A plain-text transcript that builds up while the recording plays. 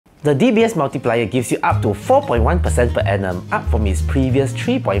The DBS Multiplier gives you up to 4.1% per annum, up from its previous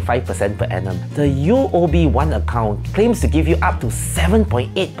 3.5% per annum. The UOB One account claims to give you up to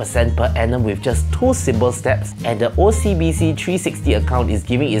 7.8% per annum with just 2 simple steps, and the OCBC 360 account is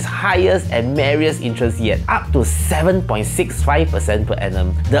giving its highest and merriest interest yet, up to 7.65% per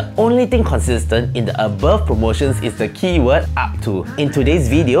annum. The only thing consistent in the above promotions is the keyword up to. In today's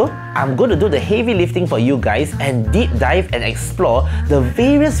video, I'm going to do the heavy lifting for you guys and deep dive and explore the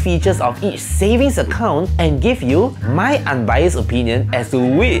various features of each savings account and give you my unbiased opinion as to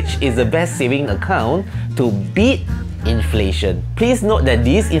which is the best saving account to beat inflation. Please note that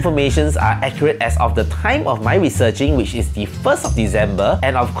these informations are accurate as of the time of my researching, which is the 1st of December,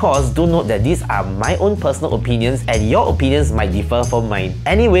 and of course do note that these are my own personal opinions and your opinions might differ from mine.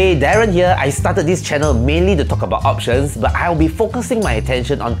 Anyway, Darren here. I started this channel mainly to talk about options, but I'll be focusing my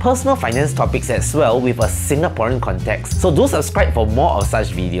attention on personal finance topics as well with a Singaporean context, so do subscribe for more of such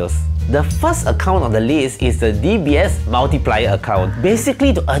videos. The first account on the list is the DBS Multiplier account.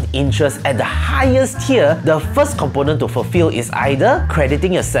 Basically, to earn interest at the highest tier, the first component to fulfill is either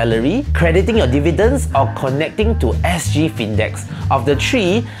crediting your salary, crediting your dividends, or connecting to SG Findex. Of the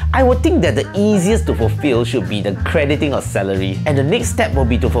three, I would think that the easiest to fulfill should be the crediting of salary. And the next step will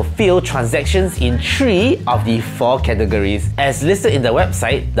be to fulfill transactions in 3 of the 4 categories. As listed in the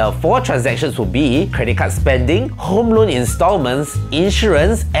website, the 4 transactions will be credit card spending, home loan installments,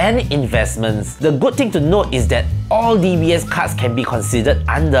 insurance, and investments. The good thing to note is that all DBS cards can be considered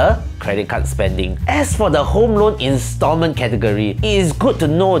under credit card spending. As for the home loan installment category, it is good to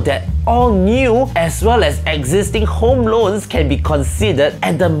know that all new as well as existing home loans can be considered,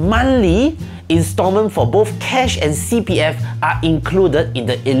 and the monthly installment for both cash and CPF are included in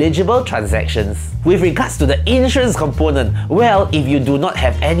the eligible transactions. With regards to the insurance component, well, if you do not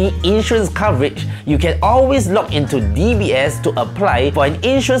have any insurance coverage, you can always log into DBS to apply for an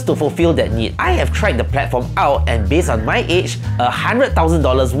insurance to fulfill that need. I have tried the platform out, and based on my age,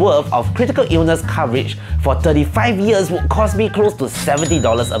 $100,000 worth of critical illness coverage for 35 years would cost me close to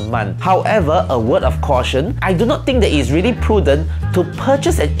 $70 a month. However, a word of caution, I do not think that it is really prudent to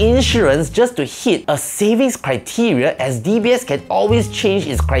purchase an insurance just to hit a savings criteria, as DBS can always change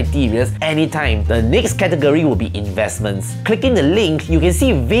its criteria anytime. The next category will be investments. Clicking the link, you can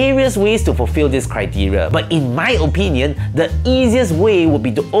see various ways to fulfill this criteria. But in my opinion, the easiest way would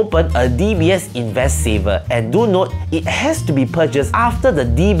be to open a DBS Invest Saver. And do note, it has to be purchased after the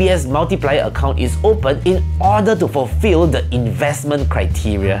DBS Multiplier account is opened in order to fulfill the investment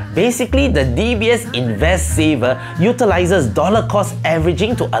criteria. Basically, the DBS Invest Saver utilizes dollar cost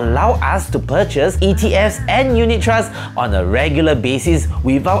averaging to allow us to purchase ETFs and unit trusts on a regular basis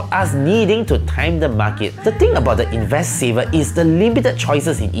without us needing to time the market. The thing about the Invest Saver is the limited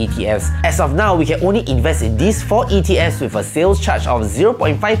choices in ETFs. As of now, we can only invest in these 4 ETFs with a sales charge of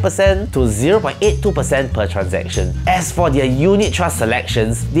 0.5% to 0.82% per transaction. As for their unit trust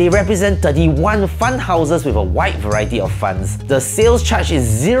selections, they represent 31 fund houses with a wide variety of funds. The sales charge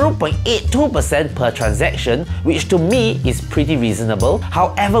is 0.82% per transaction, which to me is pretty reasonable.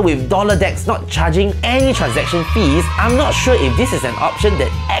 However, with DollarDex not charging any transaction fees, I'm not sure if this is an option that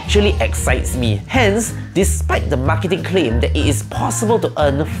actually excites me. Hence, despite the marketing claim that it is possible to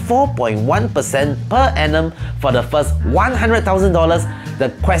earn 4.1% per annum for the first $100,000, the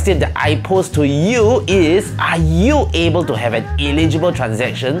question that I pose to you is, are you able to have an eligible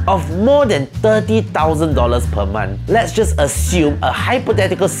transaction of more than $30,000 per month? Let's just assume a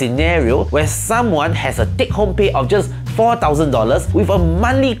hypothetical scenario where someone has a take-home pay of just $4,000 with a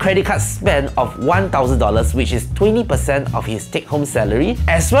monthly credit card spend of $1,000, which is 20% of his take-home salary,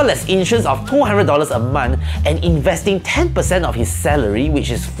 as well as insurance of $200 a month and investing 10% of his salary,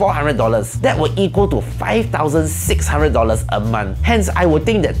 which is $400. That would equal to $5,600 a month. Hence, I would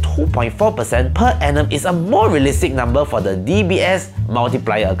think that 2.4% per annum is a more realistic number for the DBS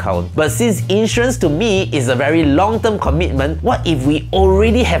Multiplier account. But since insurance to me is a very long-term commitment, what if we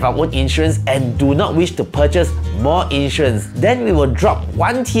already have our own insurance and do not wish to purchase more insurance? Then we will drop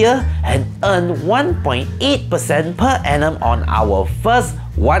 1 tier and earn 1.8% per annum on our first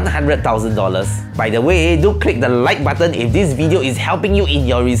 $100,000. By the way, do click the like button if this video is helping you in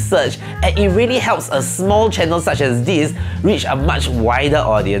your research, and it really helps a small channel such as this reach a much wider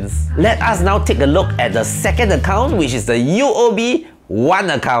audience. Let us now take a look at the second account, which is the UOB One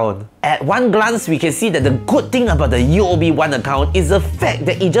account. At one glance, we can see that the good thing about the UOB One account is the fact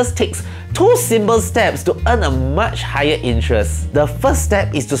that it just takes two simple steps to earn a much higher interest. The first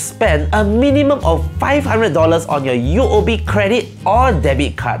step is to spend a minimum of $500 on your UOB credit or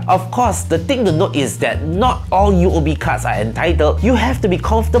debit card. Of course, the thing to note is that not all UOB cards are entitled. You have to be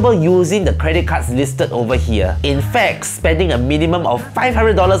comfortable using the credit cards listed over here. In fact, spending a minimum of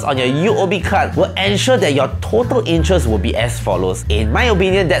 $500 on your UOB card will ensure that your total interest will be as follows. In my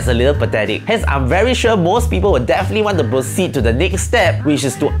opinion, that's a little pathetic. Hence, I'm very sure most people will definitely want to proceed to the next step, which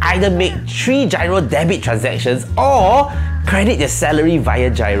is to either make 3 gyro debit transactions or credit your salary via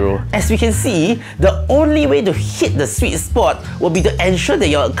gyro. As we can see, the only way to hit the sweet spot will be to ensure that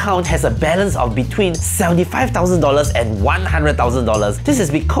your account has a balance of between $75,000 and $100,000. This is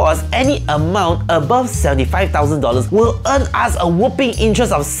because any amount above $75,000 will earn us a whopping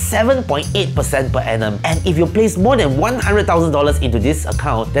interest of 7.8% per annum. And if you place more than $100,000 into this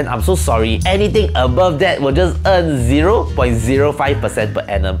account, then I'm so sorry, anything above that will just earn 0.05% per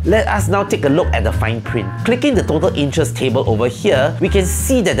annum. Let us now take a look at the fine print. Clicking the total interest table over here, we can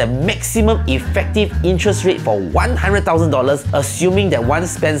see that the maximum effective interest rate for $100,000, assuming that one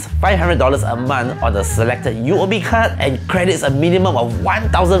spends $500 a month on a selected UOB card and credits a minimum of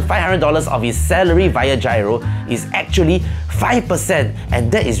 $1,500 of his salary via gyro, is actually 5%,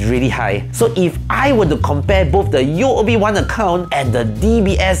 and that is really high. So if I were to compare both the UOB One account and the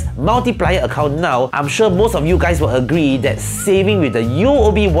DBS Multiplier account now, I'm sure most of you guys will agree that saving with the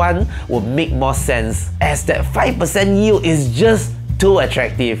UOB One would make more sense, as that 5% yield is just too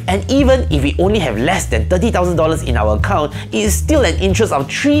attractive. And even if we only have less than $30,000 in our account, it is still an interest of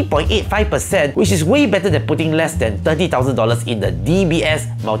 3.85%, which is way better than putting less than $30,000 in the DBS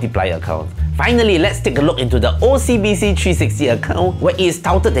Multiplier account. Finally, let's take a look into the OCBC 360 account, where it is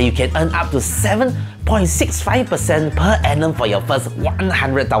touted that you can earn up to 7.65% per annum for your first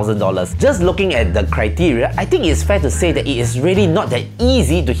 $100,000. Just looking at the criteria, I think it's fair to say that it is really not that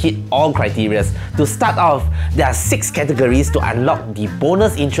easy to hit all criteria. To start off, there are 6 categories to unlock the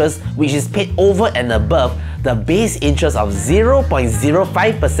bonus interest, which is paid over and above the base interest of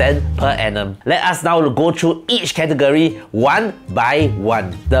 0.05% per annum. Let us now go through each category one by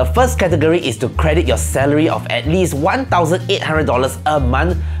one. The first category is to credit your salary of at least $1,800 a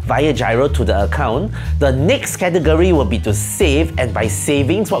month via gyro to the account. The next category will be to save, and by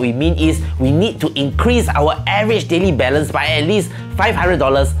savings, what we mean is we need to increase our average daily balance by at least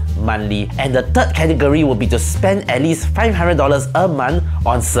 $500 monthly. And the third category will be to spend at least $500 a month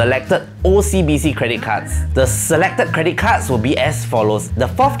on selected OCBC credit cards. The selected credit cards will be as follows. The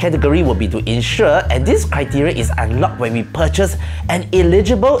fourth category will be to insure, and this criteria is unlocked when we purchase an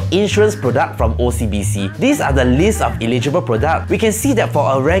eligible insurance product from OCBC. These are the list of eligible products. We can see that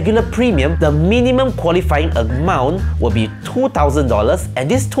for a regular premium, the minimum qualifying amount will be $2,000, and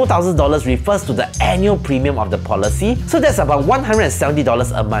this $2,000 refers to the annual premium of the policy. So that's about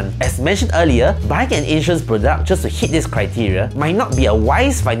 $170 a month. As mentioned earlier, buying an insurance product just to hit this criteria might not be a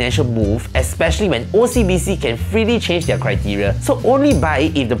wise financial move, especially when OCBC can freely change their criteria. So only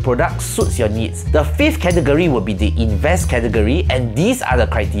buy if the product suits your needs. The fifth category will be the invest category, and these are the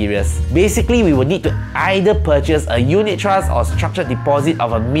criteria. Basically, we will need to either purchase a unit trust or structured deposit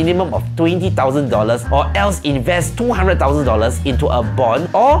of a minimum of $20,000, or else invest $200,000 into a bond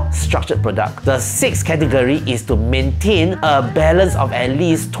or structured product. The sixth category is to maintain a balance of at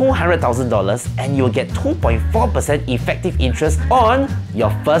least $200,000, and you'll get 2.4% effective interest on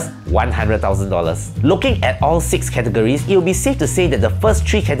your first $100,000. Looking at all 6 categories, it will be safe to say that the first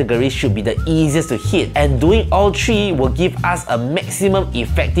 3 categories should be the easiest to hit, and doing all 3 will give us a maximum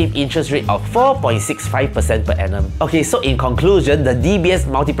effective interest rate of 4.65% per annum. Okay, so in conclusion, the DBS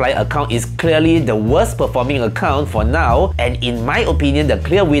Multiplier account is clearly the worst performing account for now, and in my opinion, the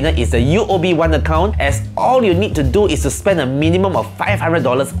clear winner is the UOB One account, as all you need to do is to spend a minimum of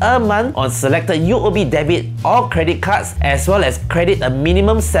 $500 a month on selected UOB debit or credit cards, as well as credit a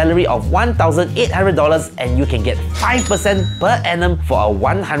minimum salary of $1,800, and you can get 5% per annum for a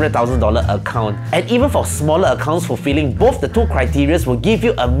 $100,000 account. And even for smaller accounts fulfilling both the 2 criteria will give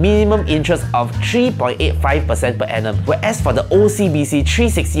you a minimum interest of 3.85% per annum. Whereas for the OCBC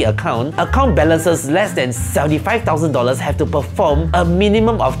 360 account balances less than $75,000 have to perform a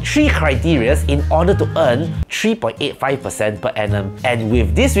minimum of 3 criteria in order to earn 3.85% per annum. And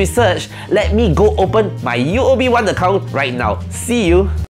with this research, let me go open my UOB One account right now. See you!